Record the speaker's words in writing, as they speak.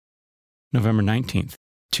November 19th,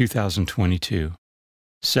 2022,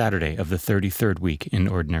 Saturday of the 33rd week in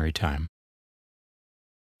Ordinary Time.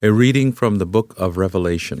 A reading from the book of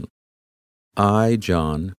Revelation. I,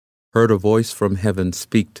 John, heard a voice from heaven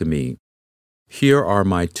speak to me. Here are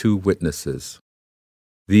my two witnesses.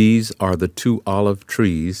 These are the two olive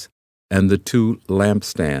trees and the two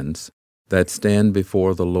lampstands that stand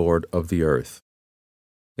before the Lord of the earth.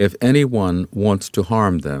 If anyone wants to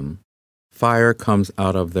harm them, fire comes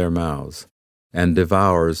out of their mouths and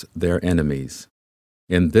devours their enemies.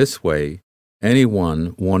 In this way,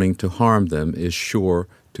 anyone wanting to harm them is sure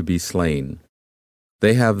to be slain.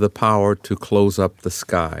 They have the power to close up the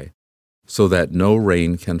sky, so that no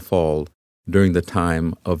rain can fall during the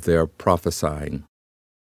time of their prophesying.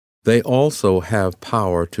 They also have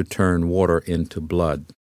power to turn water into blood,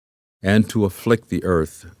 and to afflict the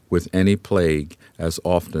earth with any plague as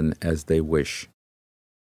often as they wish.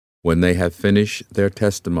 When they have finished their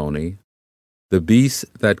testimony, the beast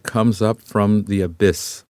that comes up from the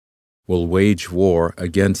abyss will wage war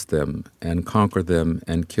against them and conquer them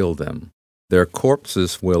and kill them. Their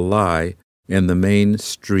corpses will lie in the main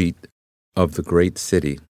street of the great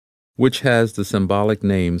city, which has the symbolic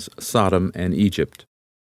names Sodom and Egypt,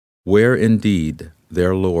 where indeed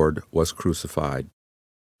their Lord was crucified.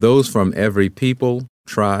 Those from every people,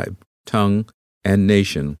 tribe, tongue, and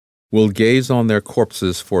nation will gaze on their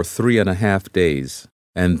corpses for 3.5 days,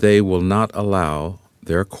 and they will not allow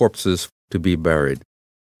their corpses to be buried.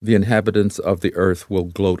 The inhabitants of the earth will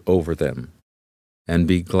gloat over them, and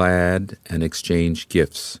be glad and exchange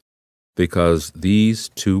gifts, because these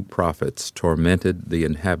two prophets tormented the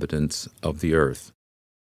inhabitants of the earth.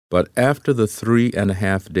 But after the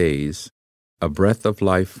 3.5 days, a breath of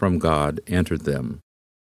life from God entered them.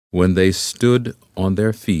 When they stood on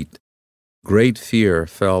their feet, great fear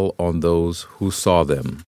fell on those who saw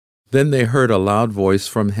them. Then they heard a loud voice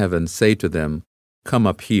from heaven say to them, "Come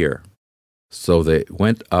up here." So they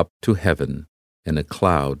went up to heaven in a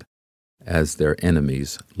cloud as their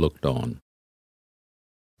enemies looked on.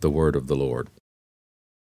 The word of the Lord.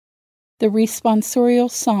 The responsorial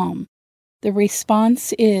psalm. The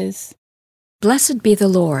response is, Blessed be the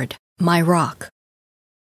Lord, my rock.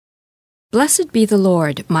 Blessed be the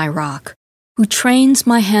Lord, my rock, who trains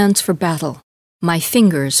my hands for battle, my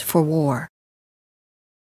fingers for war.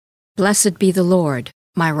 Blessed be the Lord,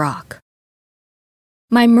 my rock.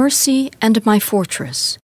 My mercy and my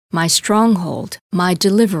fortress, my stronghold, my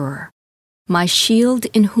deliverer, my shield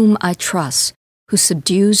in whom I trust, who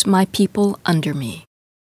subdues my people under me.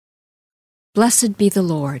 Blessed be the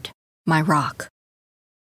Lord, my rock.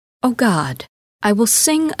 O God, I will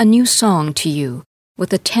sing a new song to you.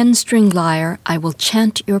 With a 10-string lyre I will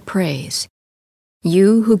chant your praise.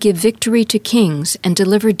 You who give victory to kings and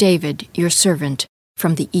deliver David, your servant,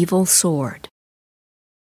 from the evil sword.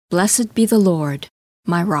 Blessed be the Lord,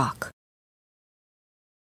 my rock.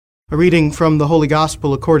 A reading from the Holy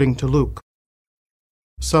Gospel according to Luke.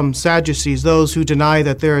 Some Sadducees, those who deny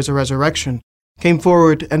that there is a resurrection, came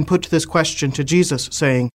forward and put this question to Jesus,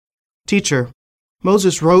 saying, "Teacher,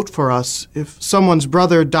 Moses wrote for us, if someone's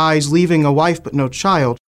brother dies leaving a wife but no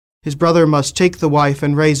child, his brother must take the wife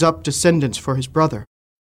and raise up descendants for his brother.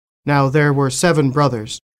 Now there were 7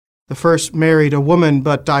 brothers. The first married a woman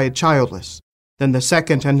but died childless. Then the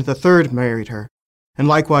second and the third married her, and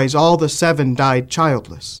likewise all the 7 died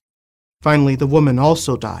childless. Finally the woman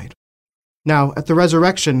also died. Now at the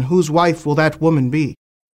resurrection, whose wife will that woman be?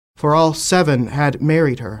 For all 7 had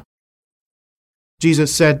married her."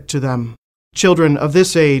 Jesus said to them, "Children of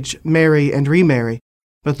this age marry and remarry,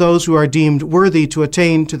 but those who are deemed worthy to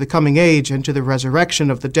attain to the coming age and to the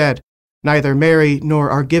resurrection of the dead neither marry nor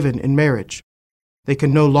are given in marriage. They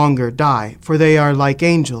can no longer die, for they are like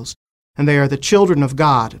angels, and they are the children of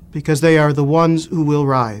God, because they are the ones who will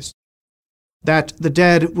rise. That the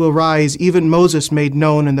dead will rise even Moses made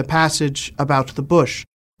known in the passage about the bush,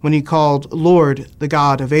 when he called Lord the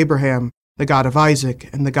God of Abraham, the God of Isaac,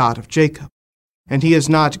 and the God of Jacob. And he is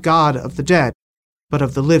not God of the dead, but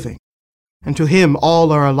of the living, and to him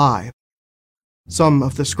all are alive." Some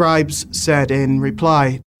of the scribes said in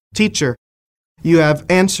reply, "Teacher, you have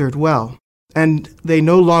answered well," and they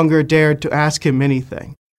no longer dared to ask him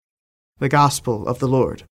anything. The Gospel of the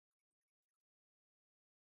Lord.